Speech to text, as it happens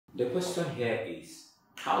The question here is,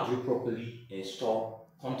 how do you properly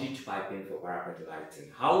install conduit piping for parapet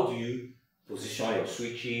lighting? How do you position your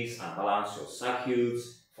switches and balance your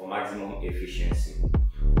circuits for maximum efficiency?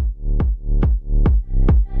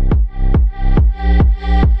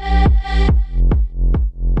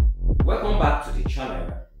 Welcome back to the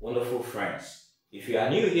channel, wonderful friends. If you are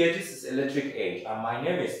new here, this is Electric Age and my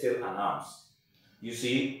name is still announced. You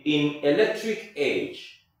see, in Electric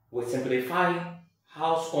Age, we simplify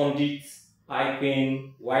house conduit,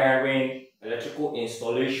 piping, wiring, electrical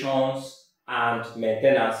installations, and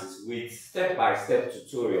maintenances with step-by-step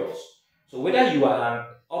tutorials. So whether you are an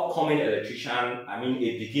upcoming electrician,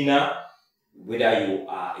 a beginner, whether you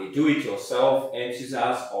are a do-it-yourself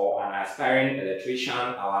enthusiast or an aspiring electrician,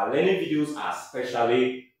 our learning videos are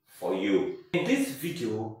specially for you. In this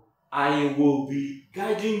video, I will be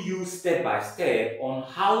guiding you step by step on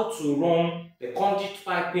how to run the conduit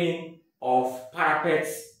piping of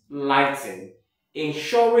Parapets lighting,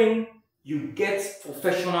 ensuring you get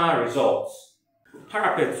professional results.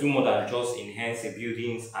 Parapets do more than just enhance a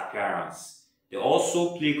building's appearance. They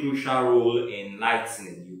also play a crucial role in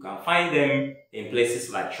lighting. You can find them in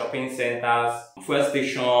places like shopping centers, fuel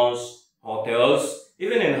stations, hotels,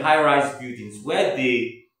 even in high-rise buildings where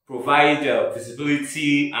they provide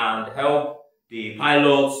visibility and help the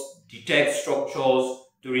pilots detect structures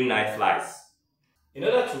during night flights. In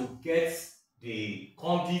order to get the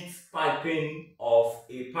conduit piping of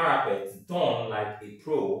a parapet done like a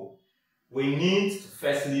pro, we need to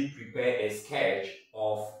firstly prepare a sketch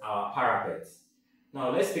of our parapet. Now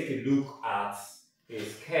let's take a look at a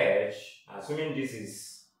sketch, assuming this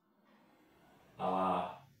is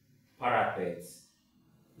our parapet.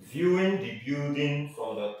 Viewing the building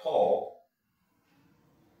from the top.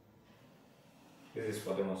 This is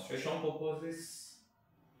for demonstration purposes.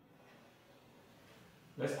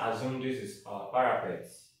 Let's assume this is our parapet.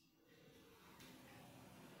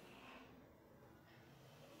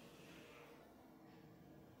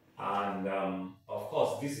 And of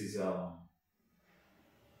course, this is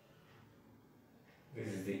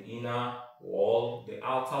the inner wall. The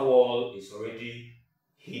outer wall is already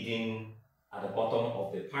hidden at the bottom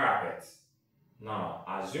of the parapet. Now,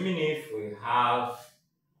 assuming if we have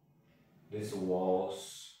these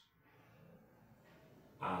walls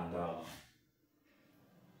and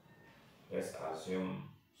let's assume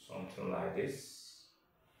something like this.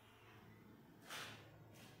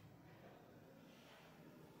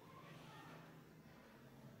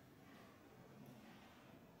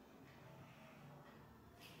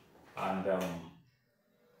 And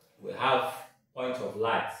we have points of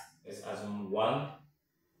light. Let's assume 1,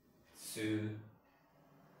 2,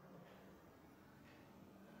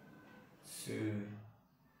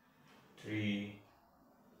 3,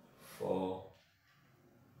 4.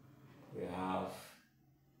 We have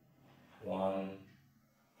 1,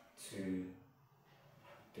 2,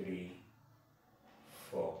 3,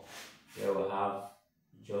 4. Here we have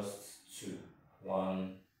just 2.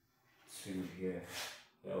 1, 2 here.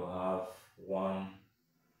 Here we have 1,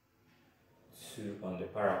 2 on the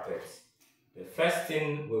parapet. The first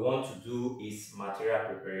thing we want to do is material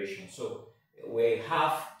preparation. So we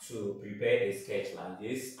have to prepare a sketch like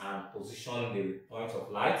this and position the point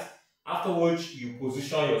of light. After which you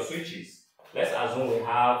position your switches. Let's assume we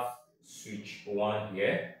have switch 1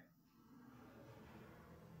 here.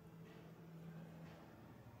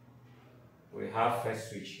 We have first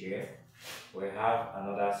switch here. We have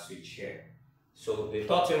another switch here. So the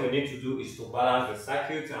third thing we need to do is to balance the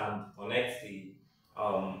circuit and connect the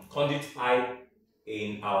conduit pipe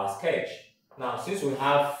in our sketch. Now, since we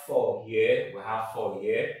have 4 here, we have 4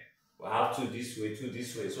 here, we have 2 this way, 2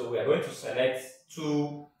 this way. So we are going to select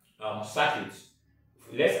 2 circuits.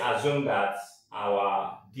 Let's assume that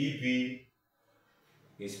our DB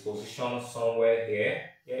is positioned somewhere here.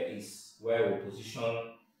 Here is where we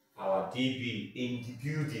position our DB in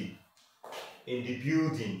the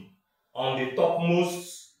building. On the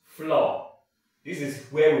topmost floor. This is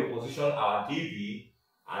where we position our DB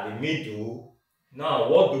at the middle. Now,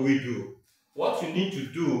 what do? What you need to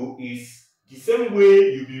do is the same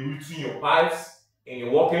way you'll be routing your pipes in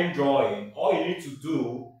your working drawing. All you need to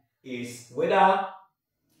do is whether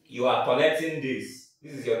you are connecting this.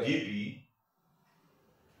 This is your DB.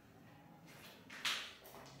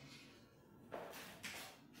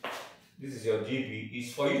 This is your DB.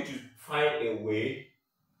 It's for you to find a way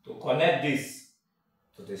to connect this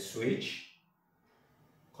to the switch.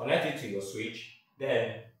 Connect it to your switch.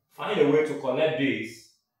 Then find a way to connect this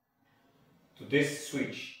to this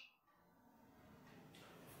switch.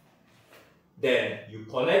 Then you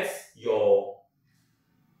connect your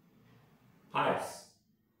pipes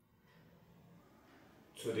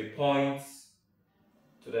to the points,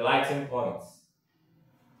 to the lighting points.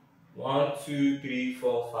 1, 2, 3,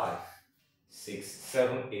 4, 5, 6,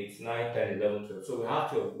 7, 8, 9, 10, 11, 12. So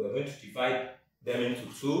we're going to divide them into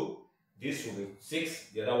 2. This will be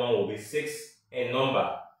 6, the other one will be 6 in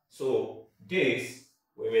number. So this,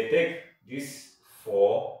 we may take this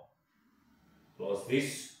 4 plus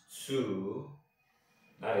this 2,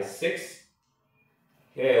 that is 6.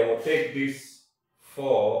 Here we'll take this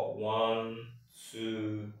 4, 1,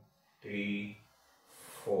 2, 3,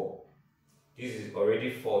 4. This is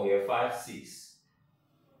already 4 here, 5, 6.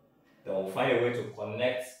 Then we'll find a way to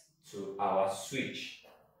connect to our switch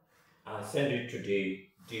and send it to the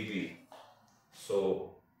DB.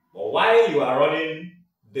 So, but while you are running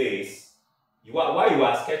this, while you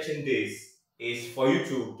are sketching this, is for you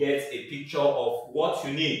to get a picture of what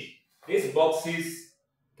you need. These boxes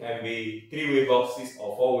can be 3-way boxes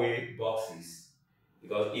or 4-way boxes.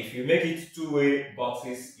 Because if you make it 2-way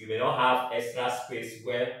boxes, you may not have extra space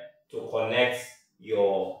where to connect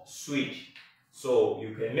your switch. So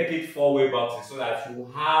you can make it 4-way boxes so that you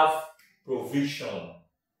have provision.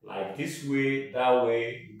 Like this way, that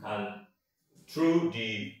way, you can, through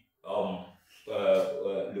the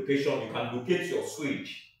location, you can locate your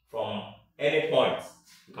switch from any point.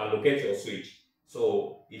 You can locate your switch.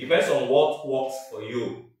 So it depends on what works for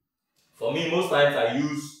you. For me, most times I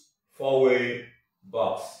use 4-way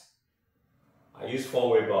box. I use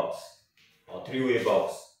 4-way box or 3-way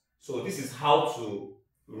box. So this is how to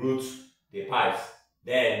route the pipes.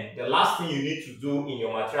 Then the last thing you need to do in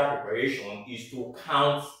your material preparation is to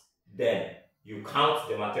count them. You count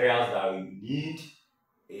the materials that you need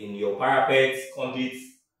in your parapets, conduits,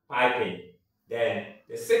 piping. Then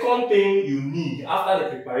the second thing you need after the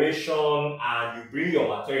preparation and you bring your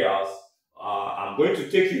materials, I'm going to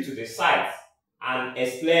take you to the site and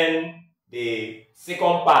explain the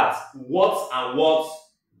second part. What and what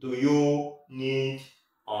do you need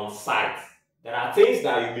on site? There are things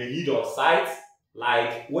that you may need on site,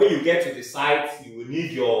 like when you get to the site, you will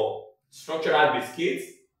need your structural biscuits.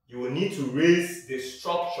 You will need to raise the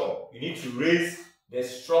structure. You need to raise the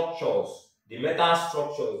structures, the metal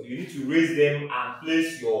structures. You need to raise them and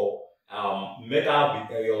place your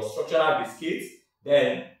your structural biscuits.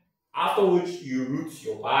 Then after which you route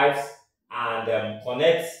your pipes and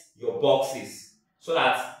connect your boxes so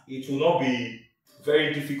that it will not be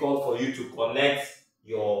very difficult for you to connect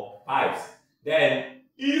your pipes. Then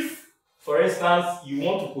if, for instance, you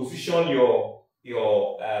want to position your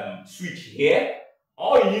switch here,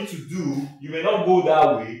 all you need to do, you may not go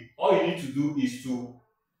that way, all you need to do is to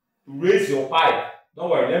raise your pipe. Don't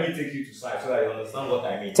worry, let me take you to site so that you understand what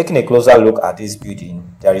I mean. Taking a closer look at this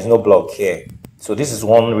building, there is no block here. So this is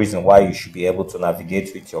one reason why you should be able to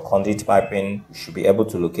navigate with your conduit piping. You should be able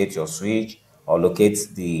to locate your switch or locate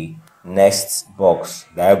the next box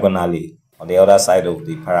diagonally on the other side of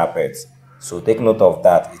the parapet. So take note of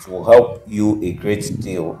that. It will help you a great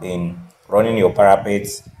deal in running your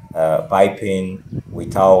parapets, piping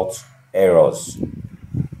without errors.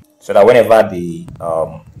 So that whenever the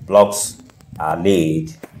blocks are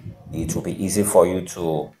laid, it will be easy for you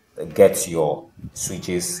to get your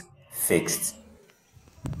switches fixed.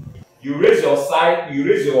 You raise your side, you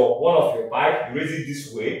raise one of your pipe, you raise it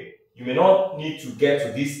this way. You may not need to get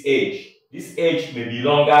to this edge. This edge may be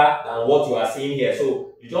longer than what you are seeing here.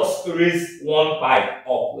 So you just raise one pipe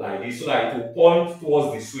up like this so that it will point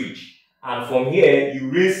towards the switch. And from here, you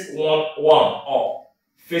raise one up,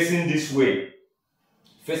 facing this way,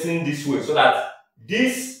 so that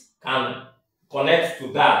this can connect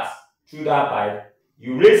to that through that pipe.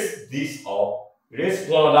 You raise this up, raise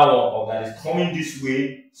one other one up that is coming this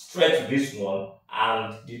way, straight to this one,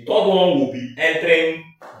 and the third one will be entering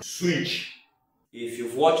the switch. If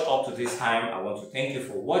you've watched up to this time, I want to thank you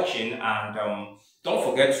for watching, and don't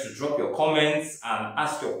forget to drop your comments and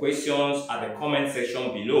ask your questions at the comment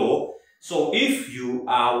section below. So if you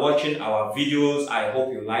are watching our videos, I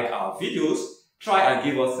hope you like our videos. Try and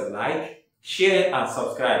give us a like, share and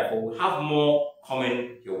subscribe, for we'll have more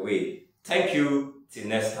coming your way. Thank you. Till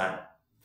next time.